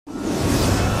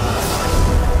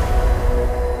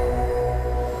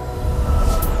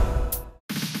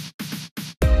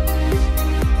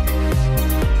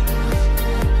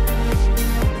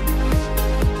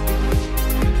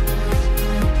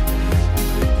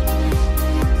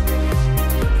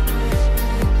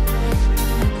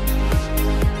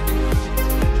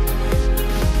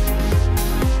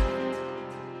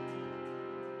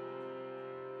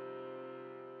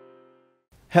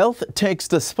Health takes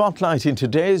the spotlight in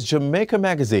today's Jamaica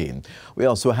Magazine. We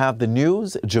also have the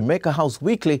news, Jamaica House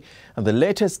Weekly, and the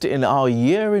latest in our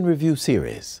Year in Review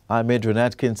series. I'm Adrian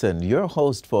Atkinson, your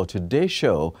host for today's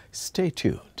show. Stay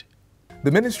tuned. The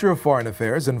Ministry of Foreign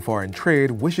Affairs and Foreign Trade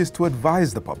wishes to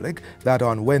advise the public that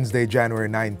on Wednesday, January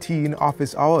 19,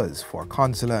 office hours for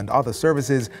consular and other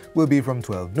services will be from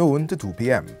 12 noon to 2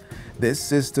 p.m.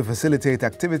 This is to facilitate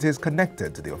activities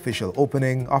connected to the official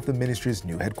opening of the ministry's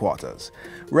new headquarters.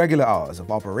 Regular hours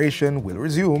of operation will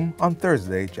resume on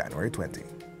Thursday, January 20.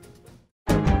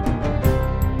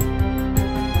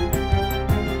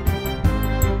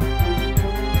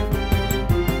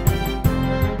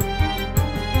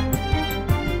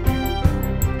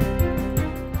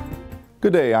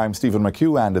 Good day, I'm Stephen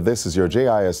McHugh, and this is your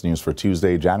JIS News for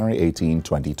Tuesday, January 18,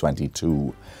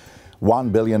 2022.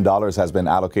 $1 billion has been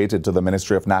allocated to the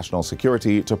Ministry of National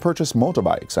Security to purchase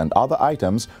motorbikes and other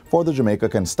items for the Jamaica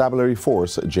Constabulary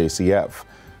Force, JCF.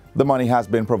 The money has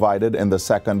been provided in the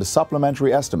second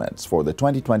supplementary estimates for the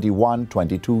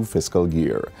 2021-22 fiscal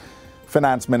year.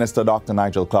 Finance Minister Dr.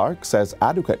 Nigel Clark says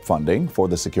adequate funding for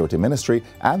the Security Ministry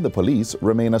and the police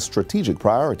remain a strategic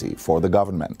priority for the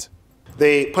government.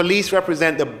 The police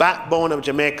represent the backbone of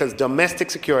Jamaica's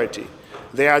domestic security.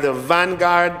 They are the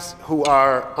vanguards who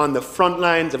are on the front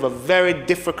lines of a very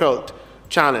difficult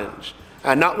challenge.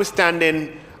 And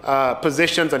notwithstanding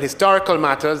positions on historical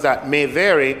matters that may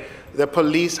vary, the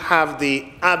police have the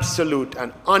absolute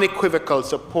and unequivocal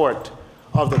support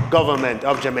of the government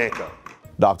of Jamaica.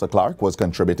 Dr. Clark was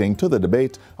contributing to the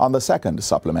debate on the second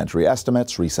supplementary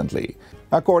estimates recently.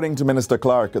 According to Minister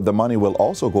Clark, the money will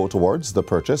also go towards the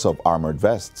purchase of armored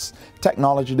vests,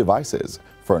 technology devices,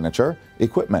 furniture,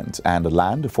 equipment, and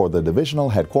land for the divisional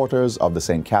headquarters of the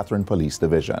St. Catherine Police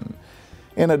Division.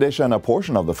 In addition, a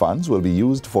portion of the funds will be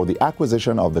used for the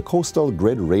acquisition of the coastal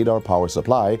grid radar power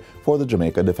supply for the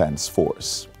Jamaica Defense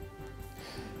Force.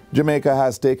 Jamaica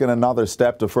has taken another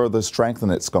step to further strengthen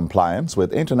its compliance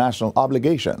with international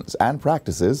obligations and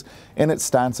practices in its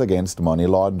stance against money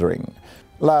laundering.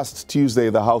 Last Tuesday,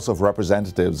 the House of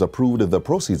Representatives approved the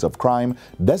Proceeds of Crime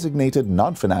Designated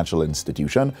Non-Financial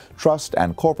Institution, Trust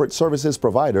and Corporate Services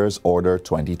Providers Order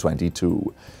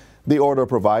 2022. The order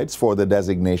provides for the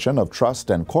designation of trust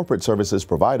and corporate services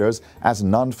providers as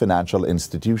non-financial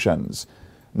institutions.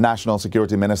 National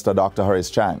Security Minister Dr. Horace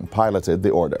Chang piloted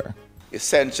the order.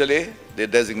 Essentially, the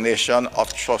designation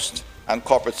of trust and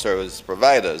corporate service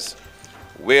providers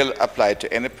will apply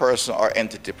to any person or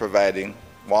entity providing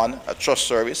 1. A trust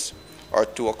service, or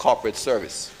 2. A corporate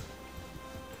service.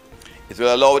 It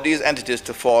will allow these entities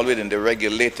to fall within the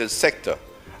regulated sector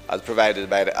as provided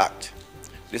by the Act.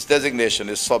 This designation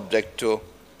is subject to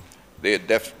the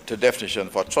definition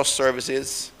for trust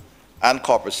services and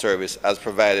corporate service as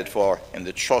provided for in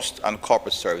the Trust and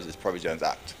Corporate Services Provisions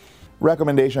Act.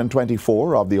 Recommendation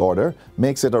 24 of the order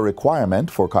makes it a requirement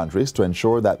for countries to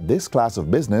ensure that this class of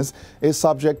business is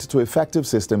subject to effective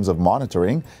systems of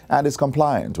monitoring and is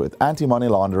compliant with anti-money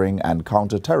laundering and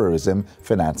counter-terrorism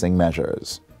financing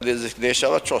measures. The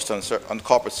designation of trust and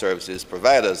corporate services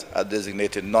providers as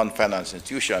designated non-financial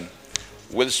institution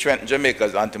will strengthen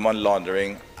Jamaica's anti-money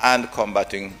laundering and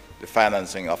combating the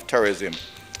financing of terrorism,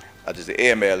 that is the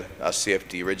AML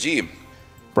CFT regime.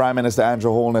 Prime Minister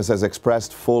Andrew Holness has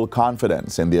expressed full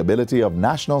confidence in the ability of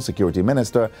National Security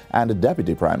Minister and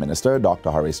Deputy Prime Minister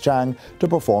Dr. Horace Chang to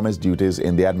perform his duties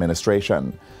in the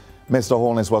administration. Mr.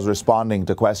 Holness was responding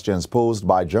to questions posed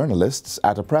by journalists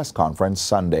at a press conference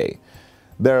Sunday.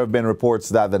 There have been reports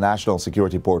that the national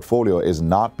security portfolio is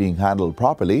not being handled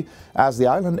properly as the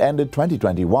island ended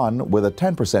 2021 with a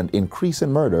 10% increase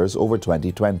in murders over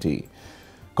 2020.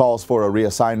 Calls for a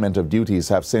reassignment of duties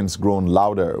have since grown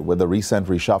louder with the recent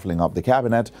reshuffling of the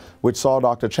cabinet, which saw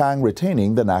Dr. Chang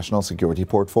retaining the national security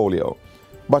portfolio.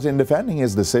 But in defending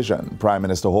his decision, Prime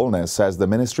Minister Holness says the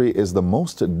ministry is the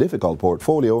most difficult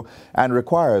portfolio and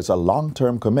requires a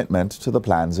long-term commitment to the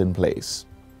plans in place.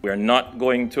 We are not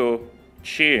going to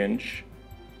change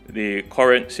the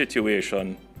current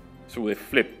situation through a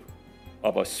flip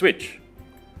of a switch.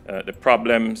 The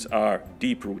problems are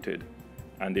deep-rooted,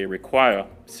 and they require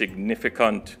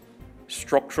significant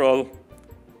structural,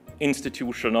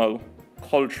 institutional,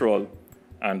 cultural,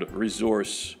 and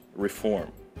resource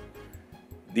reform.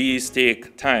 These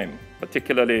take time,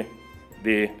 particularly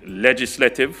the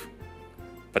legislative,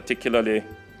 particularly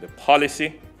the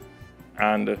policy,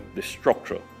 and the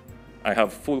structure. I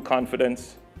have full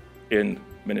confidence in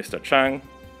Minister Chang,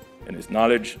 in his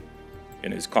knowledge,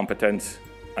 in his competence,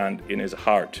 and in his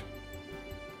heart,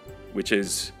 which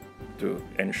is to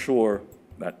ensure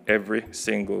that every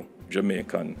single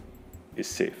Jamaican is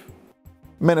safe.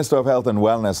 Minister of Health and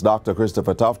Wellness Dr.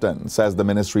 Christopher Tufton says the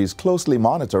ministry is closely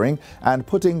monitoring and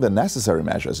putting the necessary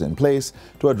measures in place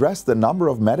to address the number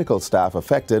of medical staff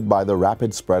affected by the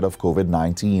rapid spread of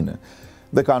COVID-19.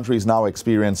 The country is now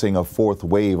experiencing a fourth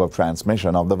wave of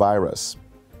transmission of the virus.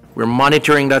 We're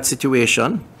monitoring that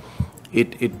situation.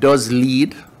 It does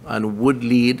lead and would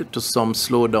lead to some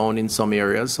slowdown in some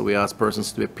areas, so we ask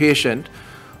persons to be patient.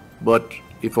 But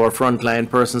if our frontline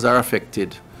persons are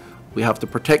affected, we have to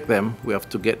protect them. We have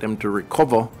to get them to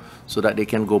recover so that they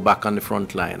can go back on the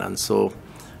front line. And so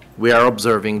we are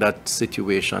observing that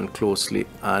situation closely,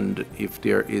 and if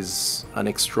there is an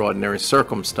extraordinary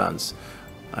circumstance,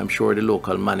 I'm sure the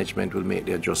local management will make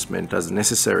the adjustment as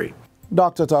necessary.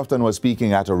 Dr. Tufton was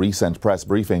speaking at a recent press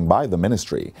briefing by the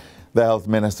ministry. The health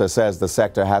minister says the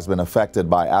sector has been affected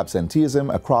by absenteeism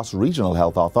across regional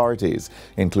health authorities,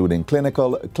 including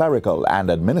clinical, clerical, and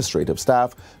administrative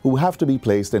staff who have to be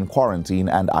placed in quarantine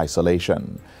and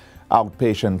isolation.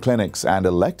 Outpatient clinics and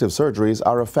elective surgeries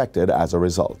are affected as a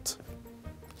result.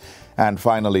 And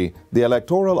finally, the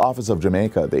Electoral Office of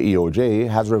Jamaica, the EOJ,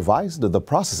 has revised the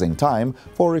processing time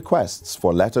for requests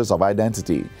for letters of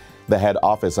identity. The head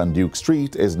office on Duke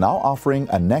Street is now offering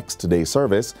a next-day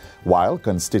service, while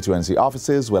constituency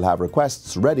offices will have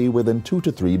requests ready within 2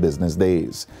 to 3 business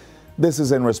days. This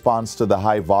is in response to the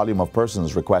high volume of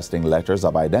persons requesting letters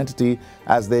of identity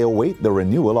as they await the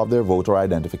renewal of their voter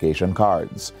identification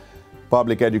cards.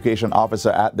 Public Education Officer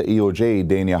at the EOJ,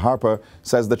 Dania Harper,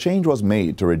 says the change was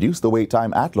made to reduce the wait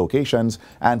time at locations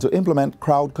and to implement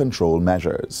crowd control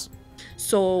measures.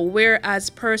 So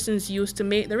whereas persons used to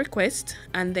make the request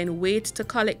and then wait to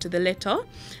collect the letter,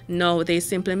 now they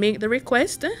simply make the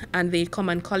request and they come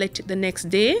and collect it the next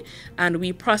day, and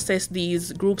we process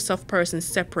these groups of persons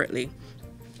separately.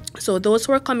 So those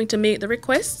who are coming to make the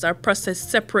requests are processed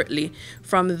separately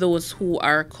from those who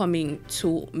are coming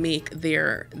to make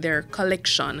their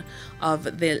collection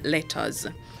of the letters.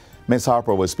 Ms.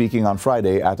 Harper was speaking on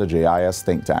Friday at a JIS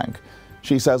think tank.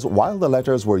 She says while the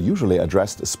letters were usually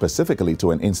addressed specifically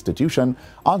to an institution,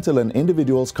 until an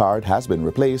individual's card has been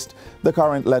replaced, the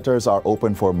current letters are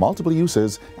open for multiple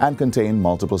uses and contain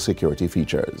multiple security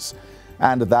features.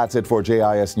 And that's it for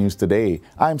JIS News Today.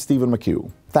 I'm Stephen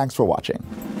McHugh. Thanks for watching.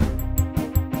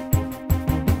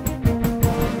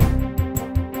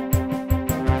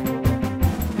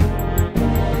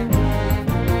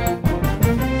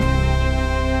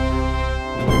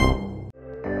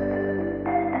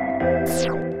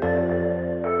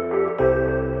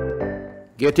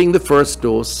 Getting the first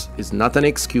dose is not an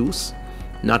excuse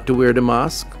not to wear the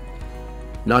mask,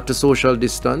 not to social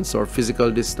distance or physical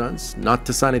distance, not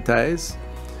to sanitize.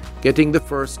 Getting the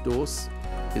first dose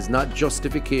is not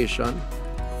justification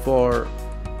for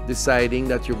deciding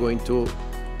that you're going to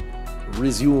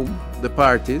resume the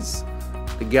parties,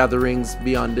 the gatherings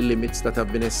beyond the limits that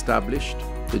have been established.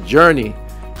 The journey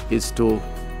is to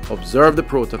observe the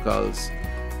protocols,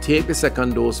 take the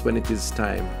second dose when it is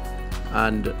time,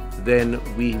 and then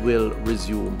we will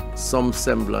resume some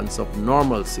semblance of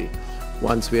normalcy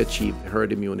once we achieve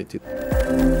herd immunity.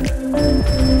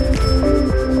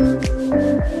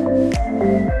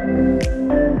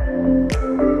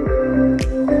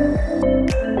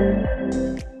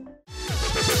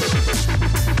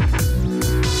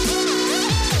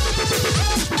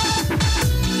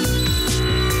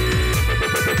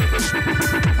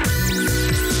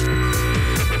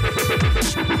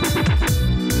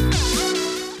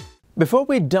 Before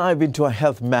we dive into our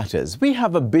health matters, we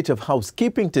have a bit of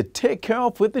housekeeping to take care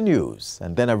of with the news,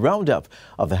 and then a roundup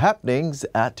of the happenings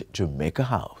at Jamaica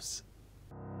House.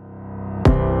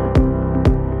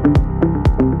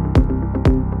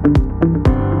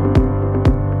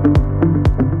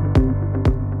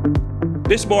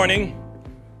 This morning,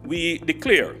 we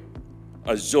declare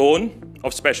a zone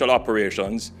of special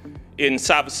operations in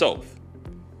South South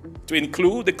to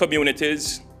include the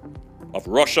communities of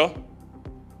Russia,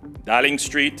 Darling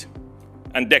Street,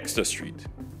 and Dexter Street.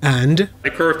 And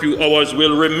the curfew hours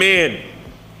will remain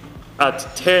at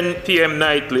 10 p.m.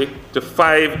 nightly to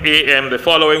 5 a.m. the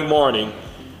following morning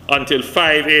until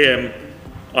 5 a.m.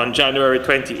 on January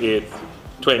 28,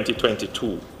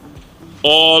 2022.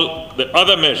 All the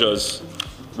other measures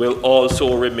will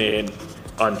also remain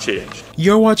unchanged.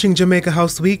 You're watching Jamaica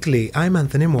House Weekly. I'm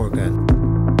Anthony Morgan.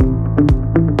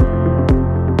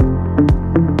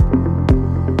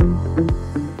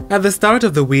 At the start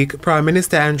of the week, Prime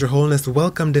Minister Andrew Holness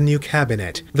welcomed a new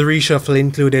cabinet. The reshuffle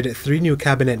included 3 new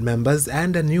cabinet members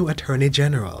and a new Attorney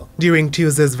General. During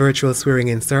Tuesday's virtual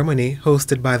swearing-in ceremony,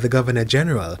 hosted by the Governor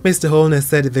General, Mr. Holness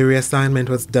said the reassignment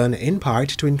was done in part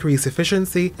to increase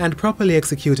efficiency and properly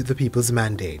execute the people's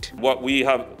mandate. What we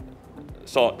have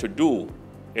sought to do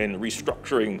in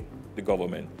restructuring the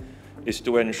government is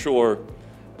to ensure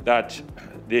that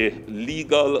the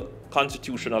legal,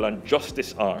 constitutional, and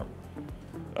justice arm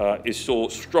is so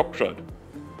structured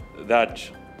that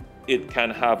it can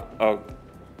have a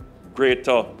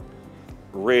greater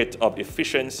rate of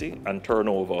efficiency and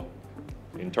turnover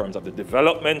in terms of the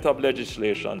development of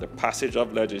legislation, the passage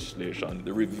of legislation,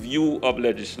 the review of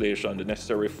legislation, the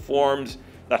necessary reforms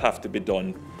that have to be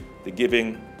done, the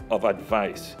giving of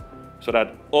advice, so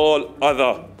that all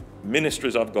other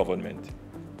ministries of government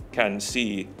can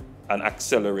see an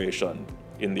acceleration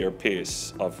in their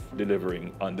pace of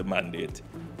delivering on the mandate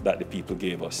that the people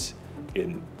gave us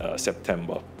in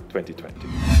September 2020.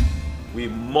 We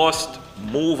must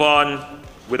move on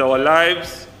with our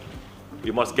lives.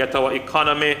 We must get our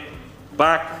economy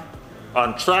back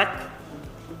on track.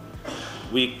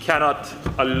 We cannot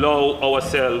allow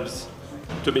ourselves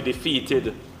to be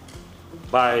defeated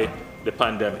by the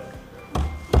pandemic.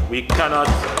 We cannot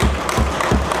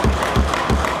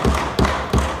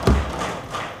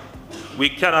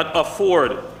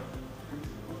afford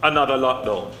another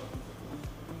lockdown.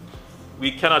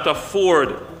 We cannot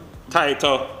afford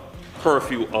tighter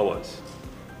curfew hours.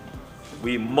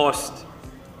 We must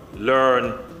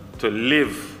learn to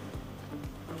live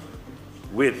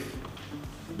with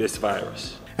this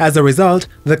virus. As a result,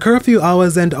 the curfew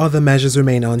hours and other measures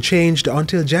remain unchanged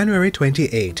until January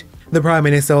 28. The Prime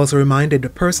Minister also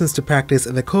reminded persons to practice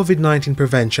the COVID-19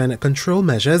 prevention control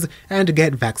measures and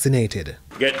get vaccinated.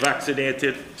 Get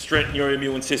vaccinated, strengthen your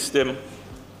immune system,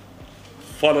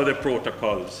 follow the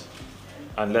protocols,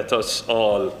 and let us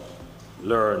all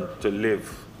learn to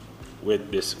live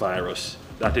with this virus.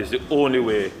 That is the only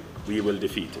way we will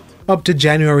defeat it. Up to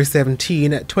January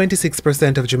 17,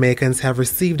 26% of Jamaicans have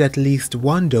received at least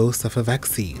one dose of a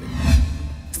vaccine.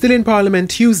 Still in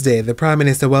Parliament Tuesday, the Prime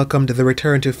Minister welcomed the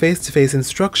return to face-to-face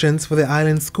instructions for the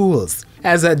island schools.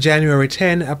 As at January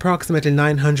 10, approximately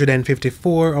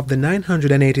 954 of the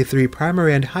 983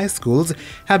 primary and high schools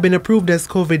have been approved as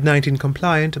COVID-19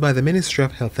 compliant by the Ministry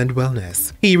of Health and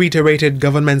Wellness. He reiterated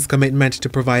government's commitment to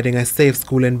providing a safe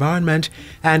school environment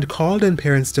and called on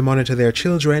parents to monitor their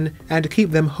children and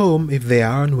keep them home if they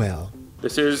are unwell.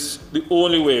 This is the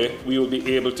only way we will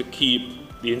be able to keep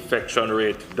the infection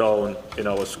rate down in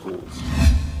our schools.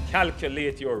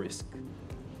 Calculate your risk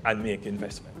and make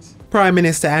investments. Prime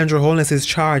Minister Andrew Holness is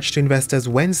charged to investors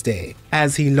Wednesday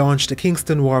as he launched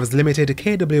Kingston Wharves Limited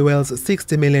KWL's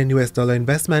 $60 million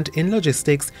investment in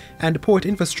logistics and port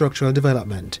infrastructural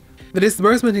development. The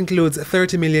disbursement includes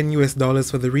 $30 million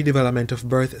for the redevelopment of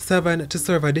Berth 7 to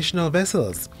serve additional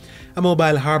vessels, a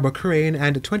mobile harbor crane,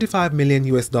 and $25 million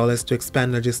to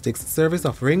expand logistics service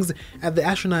offerings at the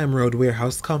Ashenheim Road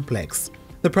warehouse complex.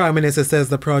 The Prime Minister says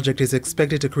the project is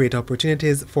expected to create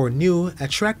opportunities for new,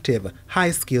 attractive,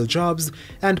 high-skilled jobs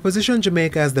and position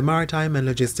Jamaica as the maritime and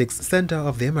logistics center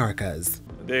of the Americas.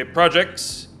 The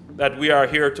projects that we are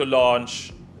here to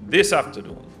launch this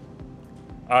afternoon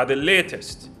are the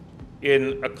latest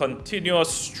in a continuous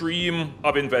stream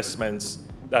of investments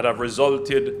that have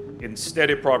resulted in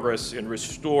steady progress in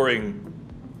restoring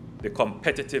the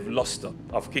competitive luster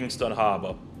of Kingston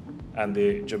Harbour and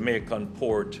the Jamaican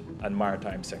port and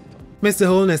maritime sector. Mr.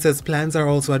 Holness says plans are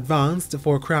also advanced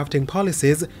for crafting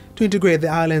policies to integrate the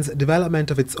island's development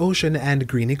of its ocean and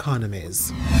green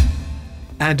economies.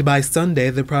 And by Sunday,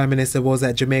 the Prime Minister was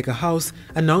at Jamaica House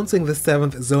announcing the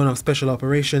 7th Zone of Special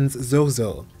Operations,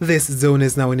 ZOZO. This zone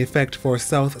is now in effect for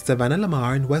South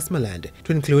Savannah-Lamar and Westmoreland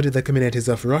to include the communities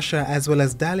of Russia as well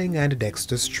as Darling and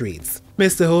Dexter Streets.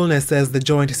 Mr. Holness says the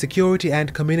Joint Security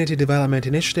and Community Development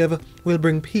Initiative will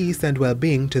bring peace and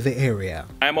well-being to the area.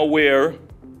 I am aware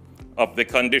of the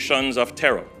conditions of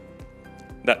terror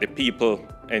that the people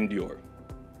endure.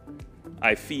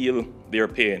 I feel their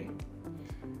pain.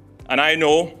 And I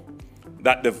know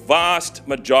that the vast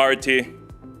majority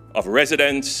of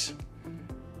residents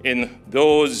in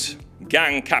those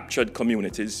gang-captured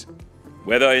communities,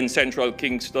 whether in central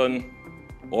Kingston,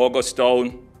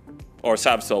 Augustown, or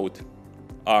South South,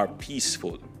 are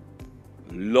peaceful,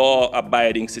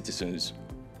 law-abiding citizens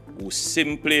who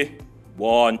simply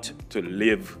want to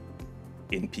live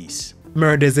in peace.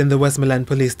 Murders in the Westmoreland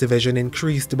Police Division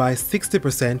increased by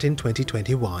 60% in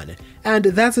 2021. And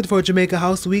that's it for Jamaica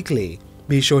House Weekly.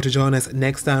 Be sure to join us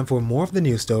next time for more of the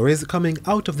news stories coming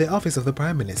out of the office of the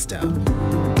Prime Minister.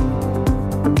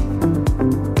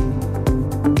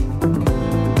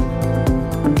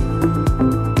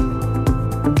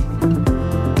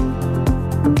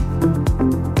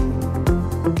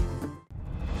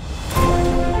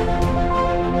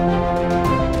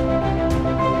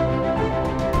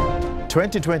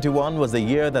 2021 was a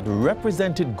year that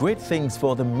represented great things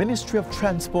for the Ministry of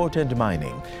Transport and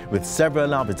Mining, with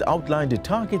several of its outlined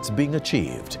targets being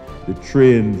achieved. The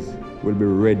trains will be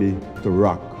ready to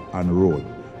rock and roll,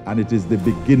 and it is the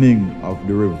beginning of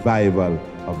the revival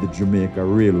of the Jamaica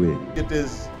Railway. It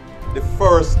is the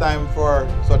first time for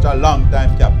such a long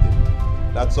time,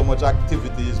 Captain, that so much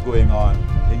activity is going on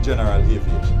in general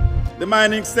aviation. The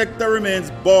mining sector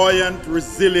remains buoyant,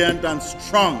 resilient, and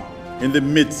strong in the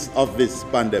midst of this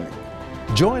pandemic.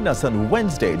 Join us on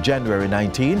Wednesday, January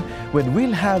 19, when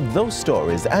we'll have those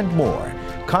stories and more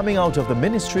coming out of the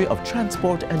Ministry of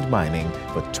Transport and Mining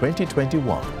for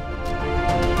 2021.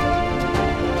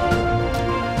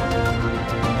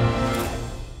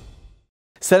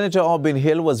 Senator Aubin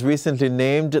Hill was recently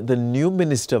named the new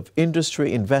Minister of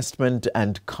Industry, Investment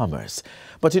and Commerce.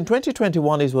 But in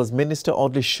 2021, it was Minister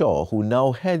Audley Shaw, who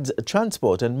now heads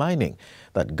Transport and Mining,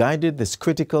 that guided this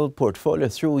critical portfolio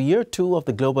through year 2 of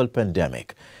the global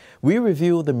pandemic. We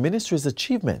review the ministry's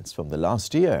achievements from the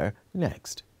last year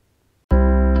next.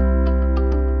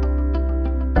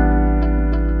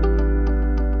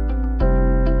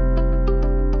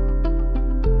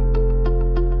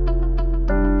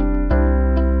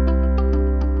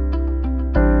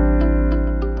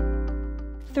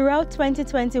 Throughout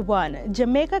 2021,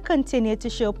 Jamaica continued to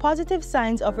show positive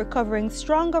signs of recovering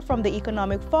stronger from the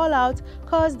economic fallout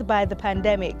caused by the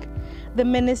pandemic. The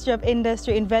Ministry of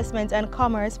Industry, Investment and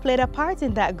Commerce played a part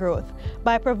in that growth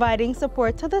by providing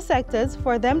support to the sectors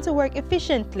for them to work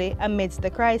efficiently amidst the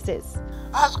crisis.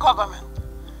 As government,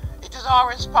 it is our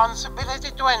responsibility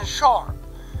to ensure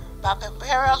that the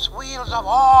various wheels of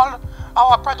all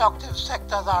our productive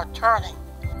sectors are turning.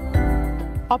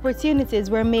 Opportunities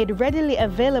were made readily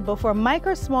available for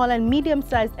micro, small and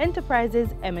medium-sized enterprises,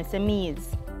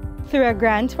 MSMEs. Through a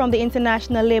grant from the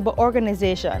International Labour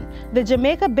Organization, the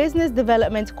Jamaica Business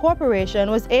Development Corporation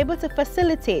was able to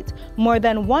facilitate more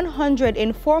than 100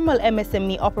 informal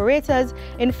MSME operators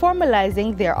in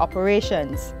formalizing their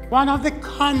operations. One of the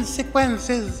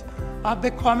consequences of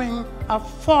becoming a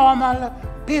formal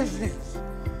business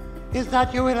is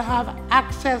that you will have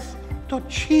access to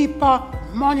cheaper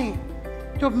money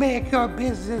to make your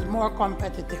business more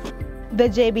competitive. The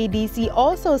JBDC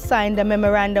also signed a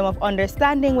Memorandum of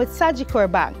Understanding with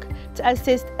Sagicor Bank to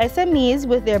assist SMEs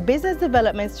with their business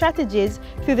development strategies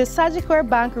through the Sagicor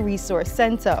Bank Resource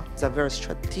Center. It's a very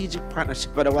strategic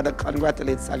partnership, but I want to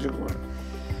congratulate Sagicor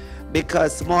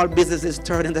because small businesses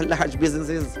turn into large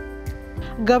businesses.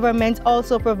 Government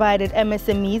also provided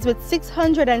MSMEs with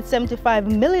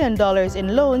 $675 million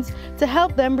in loans to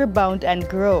help them rebound and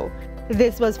grow.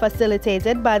 This was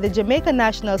facilitated by the Jamaica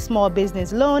National Small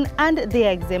Business Loan and the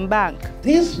Exim Bank.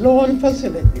 This loan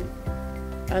facility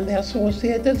and the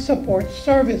associated support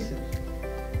services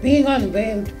being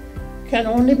unveiled can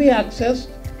only be accessed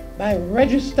by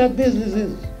registered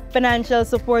businesses. Financial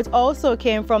support also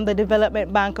came from the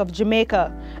Development Bank of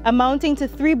Jamaica, amounting to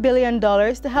 $3 billion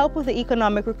to help with the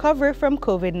economic recovery from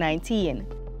COVID-19.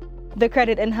 The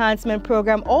Credit Enhancement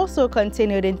Program also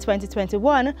continued in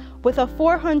 2021 with a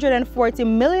 $440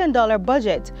 million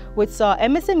budget, which saw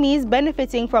MSMEs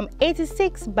benefiting from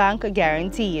 86 bank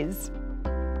guarantees.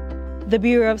 The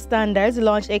Bureau of Standards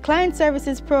launched a client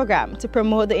services program to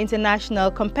promote the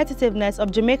international competitiveness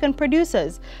of Jamaican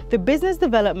producers through business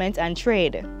development and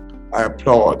trade. I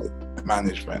applaud the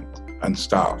management and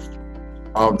staff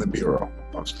of the Bureau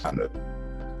of Standards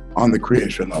on the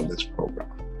creation of this program,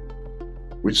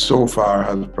 which so far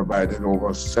has provided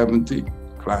over 70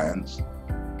 clients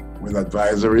with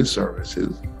advisory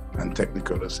services and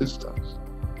technical assistance.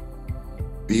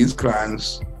 These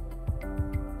clients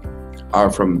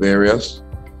are from various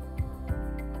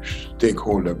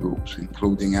stakeholder groups,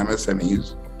 including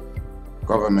MSMEs,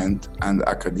 government, and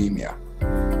academia.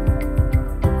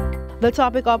 The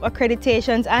topic of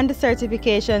accreditations and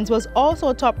certifications was also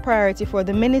a top priority for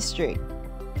the ministry.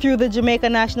 Through the Jamaica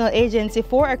National Agency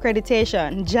for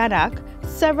Accreditation, JANAC,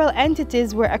 several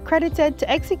entities were accredited to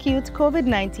execute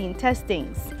COVID-19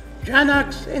 testings.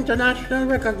 JANAC's international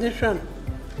recognition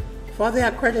for the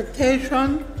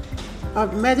accreditation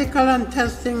of medical and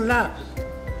testing labs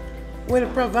will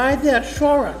provide the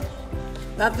assurance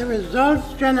that the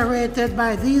results generated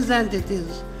by these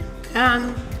entities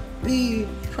can be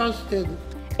trusted.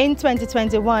 In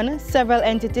 2021, several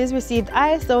entities received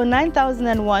ISO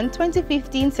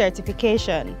 9001:2015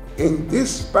 certification. In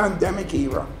this pandemic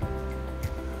era,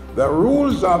 the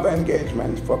rules of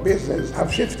engagement for business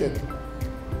have shifted,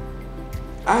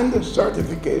 and the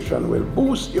certification will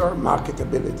boost your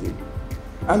marketability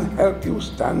and help you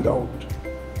stand out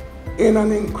in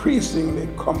an increasingly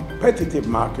competitive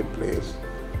marketplace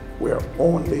where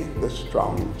only the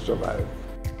strong survive.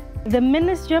 The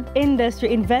Ministry of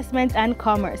Industry, Investment and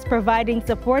Commerce providing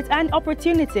support and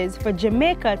opportunities for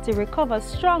Jamaica to recover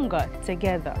stronger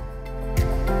together.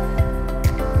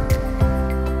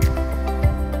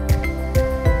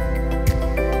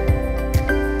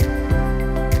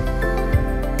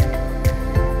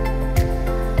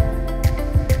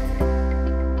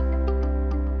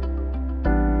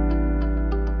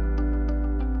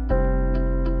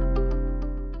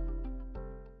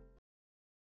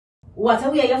 What a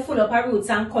way you're full of our roots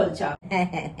and culture.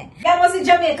 That was in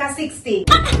Jamaica 60.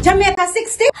 Jamaica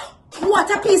 60?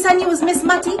 What a piece of news, Miss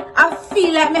Matty. I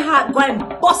feel like my heart going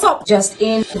bust up. Just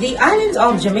in, the island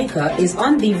of Jamaica is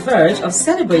on the verge of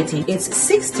celebrating its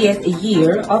 60th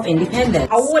year of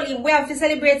independence. A whole way of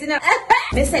celebrating it.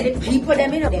 They say the people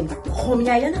them, you know, them come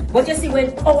here, you know. But you see,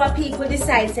 when our people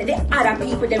decide, say the other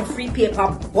people them free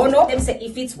paper, bono, them say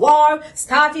if it's war,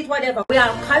 start it, whatever. We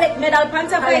all collect medal,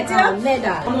 panta,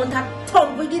 medal. Amount of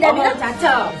tongue we give them,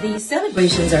 The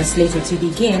celebrations are slated to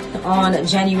begin on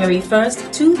January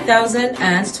 1st,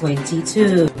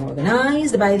 2022.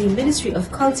 Organized by the Ministry of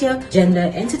Culture,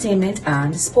 Gender, Entertainment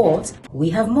and Sport. We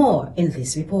have more in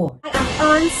this report. I am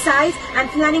on site and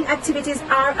planning activities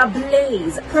are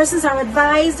ablaze. Persons are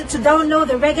advised to download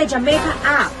the Reggae Jamaica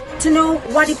app to know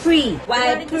what it pre.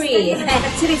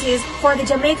 Activities for the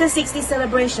Jamaica 60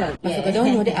 celebration. I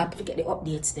download the app to get the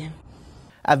updates then.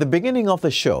 At the beginning of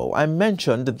the show, I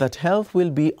mentioned that health will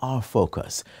be our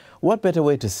focus. What better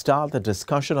way to start the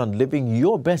discussion on living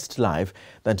your best life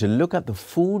than to look at the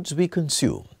foods we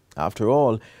consume? After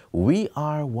all, we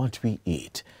are what we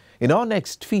eat. In our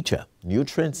next feature,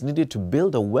 nutrients needed to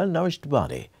build a well-nourished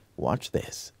body. Watch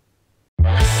this.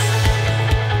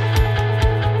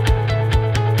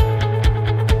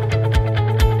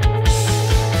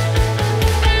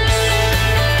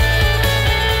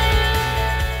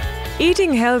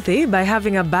 Eating healthy by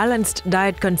having a balanced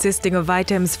diet consisting of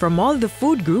items from all the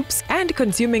food groups and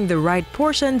consuming the right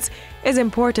portions is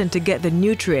important to get the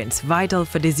nutrients vital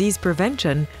for disease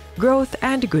prevention, growth,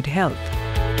 and good health.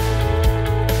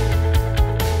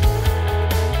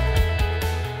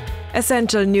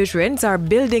 Essential nutrients are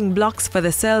building blocks for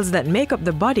the cells that make up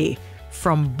the body,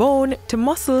 from bone to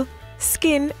muscle,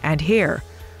 skin, and hair.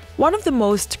 One of the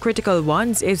most critical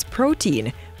ones is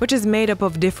protein, which is made up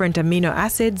of different amino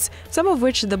acids, some of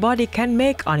which the body can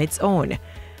make on its own.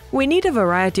 We need a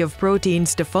variety of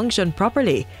proteins to function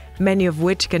properly, many of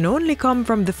which can only come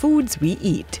from the foods we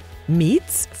eat.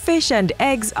 Meats, fish, and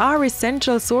eggs are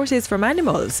essential sources from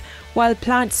animals, while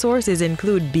plant sources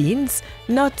include beans,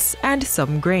 nuts, and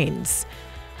some grains.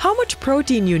 How much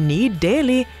protein you need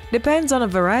daily depends on a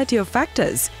variety of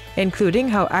factors, including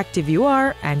how active you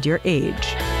are and your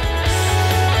age.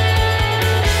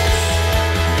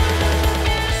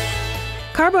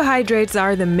 Carbohydrates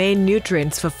are the main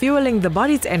nutrients for fueling the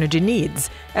body's energy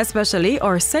needs, especially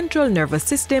our central nervous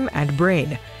system and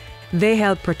brain. They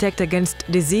help protect against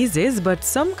diseases, but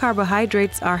some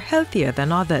carbohydrates are healthier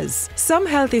than others. Some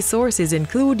healthy sources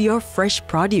include your fresh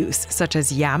produce, such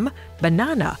as yam,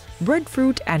 banana,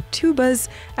 breadfruit, and tubers,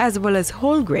 as well as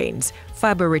whole grains,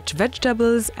 fiber-rich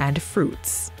vegetables, and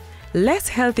fruits. Less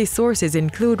healthy sources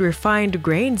include refined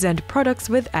grains and products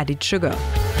with added sugar.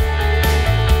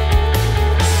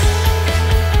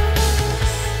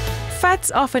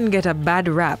 Fats often get a bad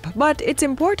rap, but it's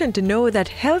important to know that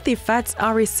healthy fats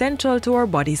are essential to our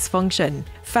body's function.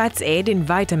 Fats aid in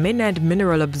vitamin and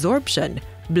mineral absorption,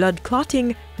 blood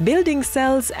clotting, building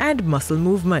cells, and muscle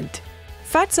movement.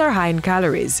 Fats are high in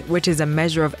calories, which is a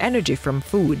measure of energy from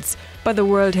foods, but the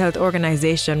World Health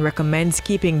Organization recommends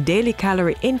keeping daily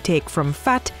calorie intake from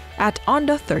fat at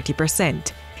under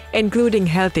 30%. Including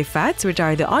healthy fats, which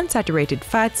are the unsaturated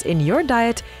fats in your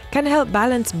diet, can help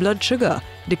balance blood sugar,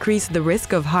 decrease the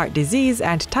risk of heart disease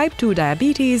and type 2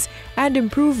 diabetes, and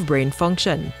improve brain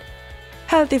function.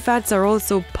 Healthy fats are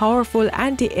also powerful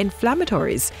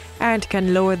anti-inflammatories and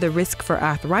can lower the risk for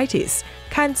arthritis,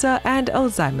 cancer, and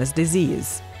Alzheimer's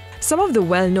disease. Some of the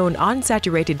well-known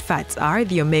unsaturated fats are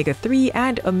the omega-3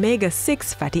 and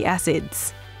omega-6 fatty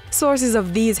acids. Sources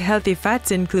of these healthy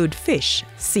fats include fish,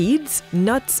 seeds,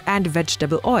 nuts, and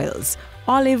vegetable oils,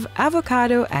 olive,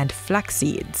 avocado, and flax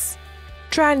seeds.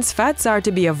 Trans fats are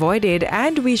to be avoided,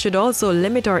 and we should also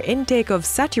limit our intake of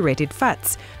saturated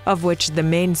fats, of which the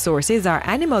main sources are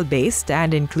animal-based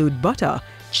and include butter,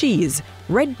 cheese,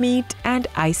 red meat, and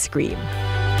ice cream.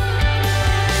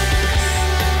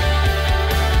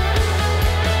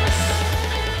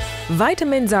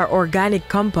 Vitamins are organic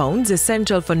compounds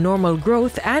essential for normal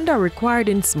growth and are required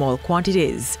in small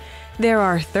quantities. There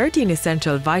are 13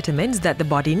 essential vitamins that the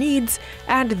body needs,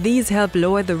 and these help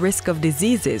lower the risk of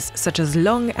diseases such as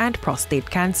lung and prostate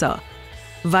cancer.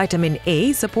 Vitamin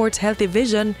A supports healthy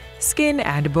vision, skin,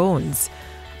 and bones.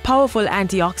 Powerful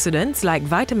antioxidants like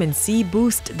vitamin C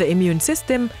boost the immune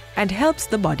system and helps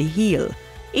the body heal.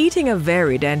 Eating a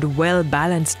varied and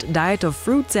well-balanced diet of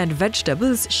fruits and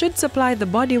vegetables should supply the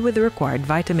body with the required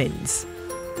vitamins.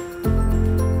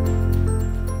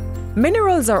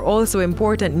 Minerals are also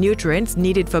important nutrients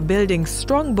needed for building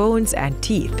strong bones and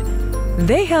teeth.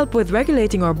 They help with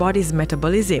regulating our body's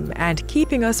metabolism and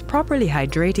keeping us properly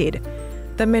hydrated.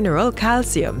 The mineral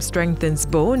calcium strengthens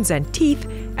bones and teeth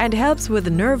and helps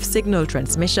with nerve signal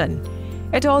transmission.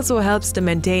 It also helps to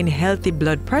maintain healthy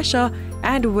blood pressure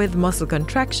and with muscle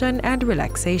contraction and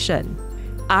relaxation.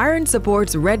 Iron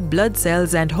supports red blood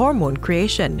cells and hormone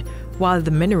creation, while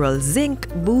the mineral zinc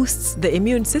boosts the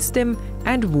immune system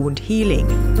and wound healing.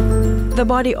 The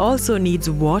body also needs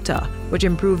water, which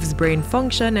improves brain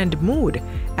function and mood,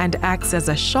 and acts as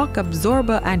a shock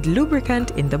absorber and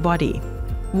lubricant in the body.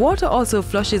 Water also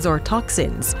flushes our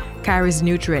toxins, carries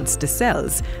nutrients to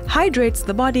cells, hydrates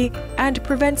the body, and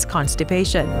prevents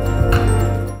constipation.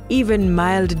 Even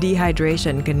mild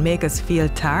dehydration can make us feel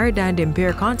tired and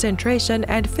impair concentration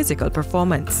and physical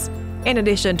performance. In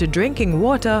addition to drinking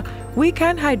water, we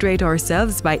can hydrate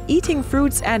ourselves by eating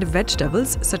fruits and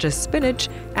vegetables such as spinach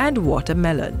and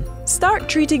watermelon. Start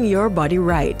treating your body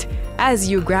right. As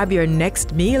you grab your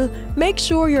next meal, make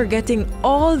sure you're getting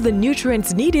all the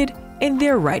nutrients needed in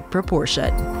their right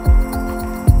proportion.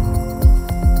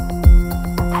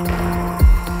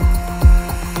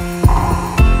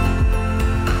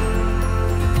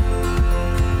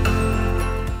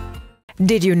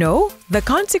 Did you know? The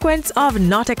consequence of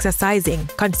not exercising,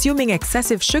 consuming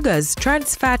excessive sugars,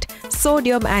 trans fat,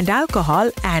 sodium and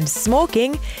alcohol, and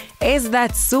smoking is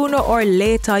that sooner or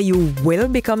later you will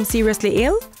become seriously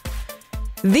ill?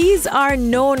 These are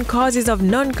known causes of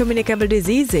non-communicable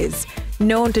diseases,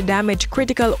 known to damage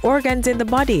critical organs in the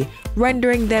body,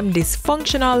 rendering them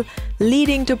dysfunctional,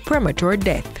 leading to premature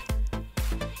death.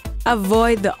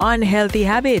 Avoid the unhealthy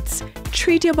habits,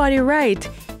 treat your body right,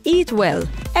 eat well,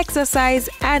 exercise,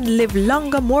 and live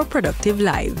longer, more productive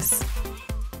lives.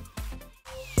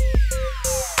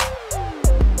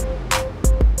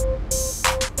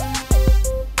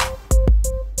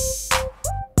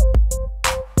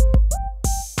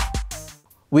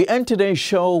 We end today's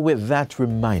show with that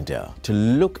reminder to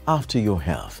look after your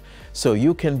health so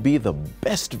you can be the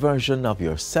best version of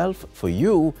yourself for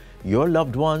you, your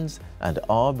loved ones, and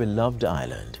our beloved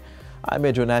island. I'm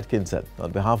Adrian Atkinson.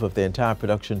 On behalf of the entire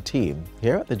production team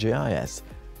here at the JIS,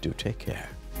 do take care.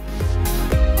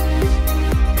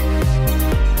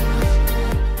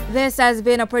 This has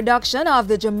been a production of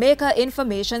the Jamaica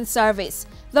Information Service,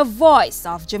 the voice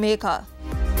of Jamaica.